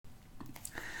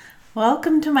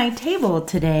Welcome to my table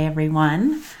today,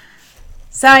 everyone.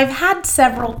 So I've had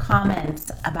several comments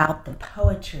about the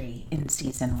poetry in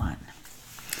season 1.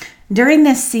 During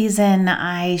this season,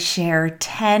 I share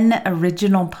 10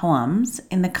 original poems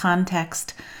in the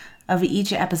context of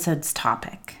each episode's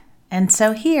topic. And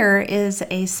so here is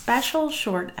a special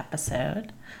short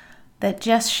episode that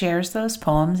just shares those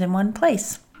poems in one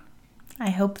place. I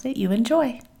hope that you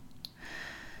enjoy.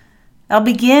 I'll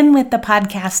begin with the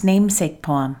podcast namesake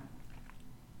poem.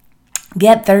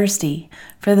 Get thirsty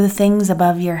for the things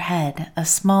above your head. A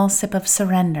small sip of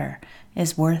surrender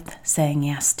is worth saying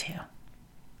yes to.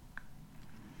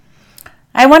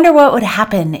 I wonder what would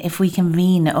happen if we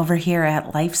convene over here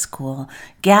at Life School,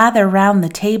 gather round the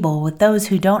table with those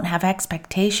who don't have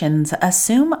expectations,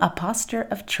 assume a posture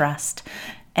of trust,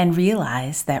 and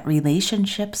realize that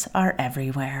relationships are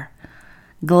everywhere.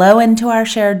 Glow into our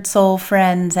shared soul,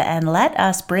 friends, and let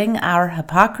us bring our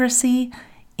hypocrisy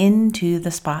into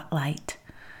the spotlight.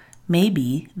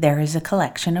 Maybe there is a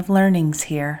collection of learnings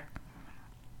here.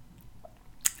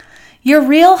 Your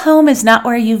real home is not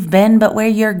where you've been, but where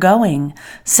you're going.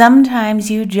 Sometimes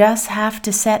you just have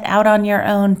to set out on your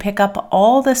own, pick up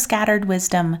all the scattered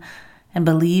wisdom, and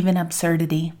believe in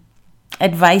absurdity.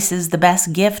 Advice is the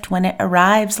best gift when it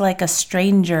arrives like a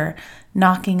stranger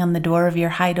knocking on the door of your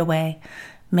hideaway.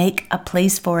 Make a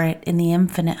place for it in the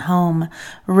infinite home.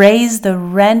 Raise the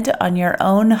rent on your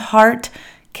own heart.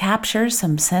 Capture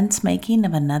some sense-making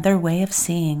of another way of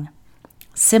seeing.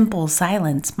 Simple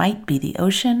silence might be the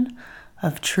ocean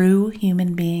of true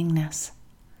human beingness.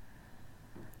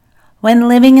 When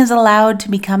living is allowed to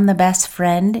become the best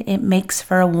friend, it makes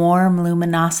for a warm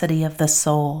luminosity of the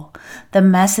soul. The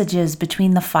messages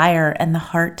between the fire and the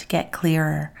heart get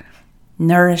clearer.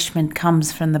 Nourishment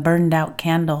comes from the burned-out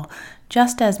candle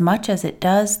just as much as it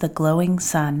does the glowing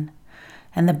sun.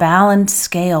 And the balanced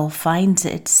scale finds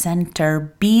its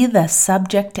center. Be the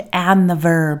subject and the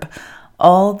verb,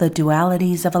 all the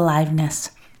dualities of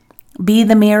aliveness. Be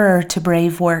the mirror to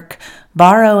brave work.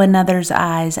 Borrow another's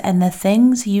eyes, and the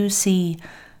things you see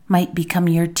might become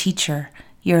your teacher,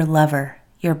 your lover,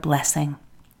 your blessing.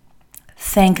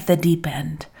 Thank the deep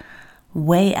end,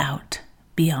 way out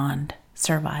beyond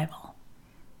survival.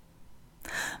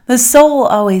 The soul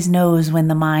always knows when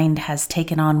the mind has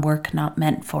taken on work not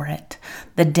meant for it.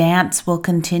 The dance will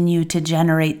continue to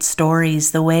generate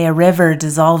stories the way a river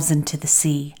dissolves into the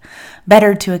sea.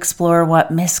 Better to explore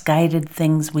what misguided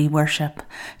things we worship,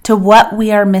 to what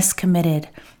we are miscommitted,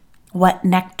 what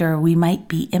nectar we might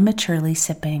be immaturely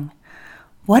sipping.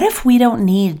 What if we don't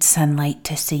need sunlight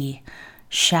to see?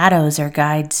 Shadows are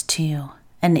guides too.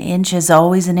 An inch is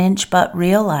always an inch, but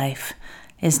real life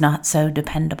is not so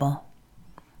dependable.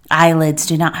 Eyelids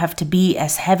do not have to be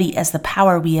as heavy as the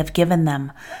power we have given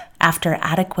them. After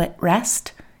adequate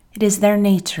rest, it is their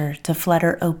nature to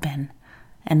flutter open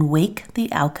and wake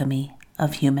the alchemy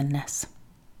of humanness.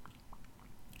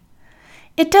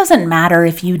 It doesn't matter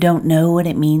if you don't know what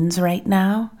it means right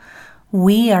now.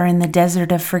 We are in the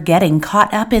desert of forgetting,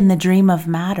 caught up in the dream of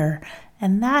matter,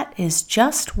 and that is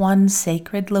just one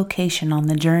sacred location on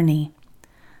the journey.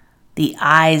 The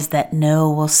eyes that know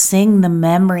will sing the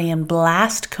memory and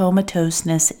blast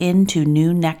comatoseness into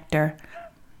new nectar.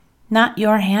 Not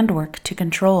your handwork to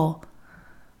control.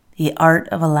 The art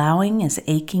of allowing is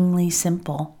achingly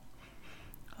simple.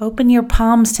 Open your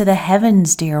palms to the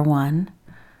heavens, dear one.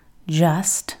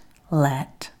 Just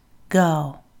let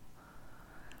go.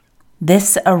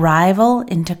 This arrival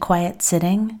into quiet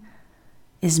sitting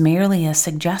is merely a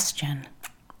suggestion.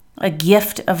 A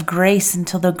gift of grace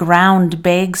until the ground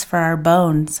begs for our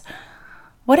bones.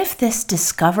 What if this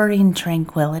discovering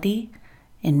tranquility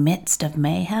in midst of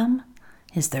mayhem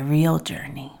is the real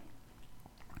journey?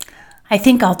 I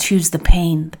think I'll choose the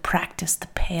pain, the practice, the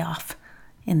payoff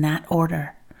in that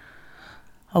order.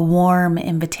 A warm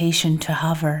invitation to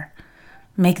hover,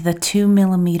 make the 2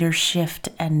 millimeter shift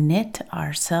and knit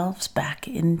ourselves back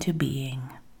into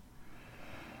being.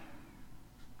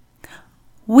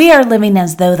 We are living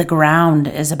as though the ground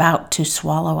is about to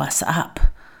swallow us up.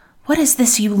 What is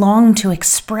this you long to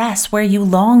express, where you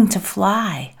long to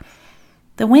fly?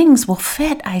 The wings will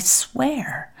fit, I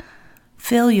swear.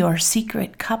 Fill your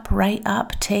secret cup right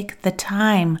up. Take the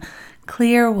time.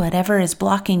 Clear whatever is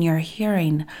blocking your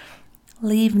hearing.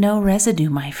 Leave no residue,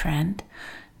 my friend.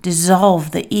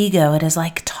 Dissolve the ego. It is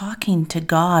like talking to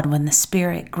God when the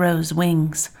spirit grows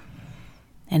wings,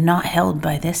 and not held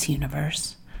by this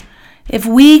universe. If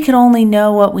we could only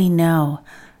know what we know,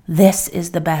 this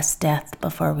is the best death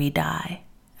before we die,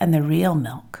 and the real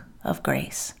milk of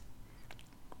grace.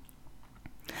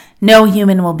 No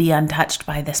human will be untouched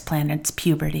by this planet's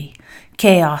puberty.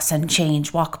 Chaos and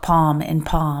change walk palm in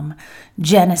palm.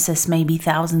 Genesis may be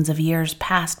thousands of years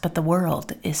past, but the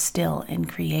world is still in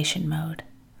creation mode.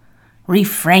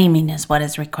 Reframing is what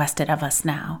is requested of us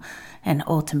now, and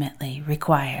ultimately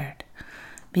required,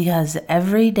 because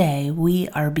every day we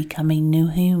are becoming new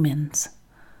humans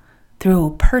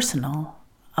through personal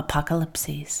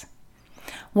apocalypses.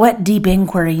 What deep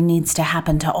inquiry needs to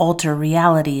happen to alter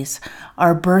realities?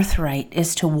 Our birthright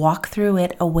is to walk through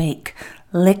it awake,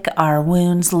 lick our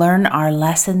wounds, learn our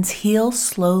lessons, heal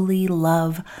slowly,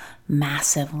 love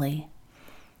massively.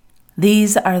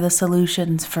 These are the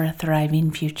solutions for a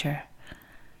thriving future.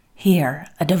 Here,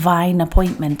 a divine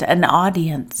appointment, an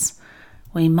audience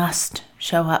we must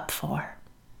show up for.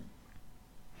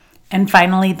 And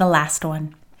finally, the last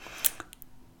one.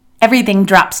 Everything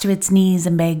drops to its knees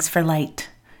and begs for light.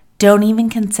 Don't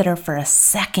even consider for a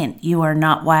second you are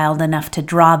not wild enough to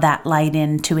draw that light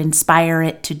in, to inspire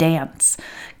it to dance,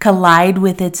 collide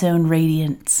with its own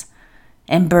radiance,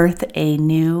 and birth a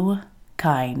new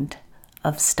kind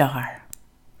of star.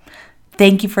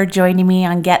 Thank you for joining me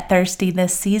on Get Thirsty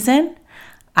this season.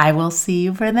 I will see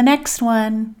you for the next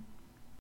one.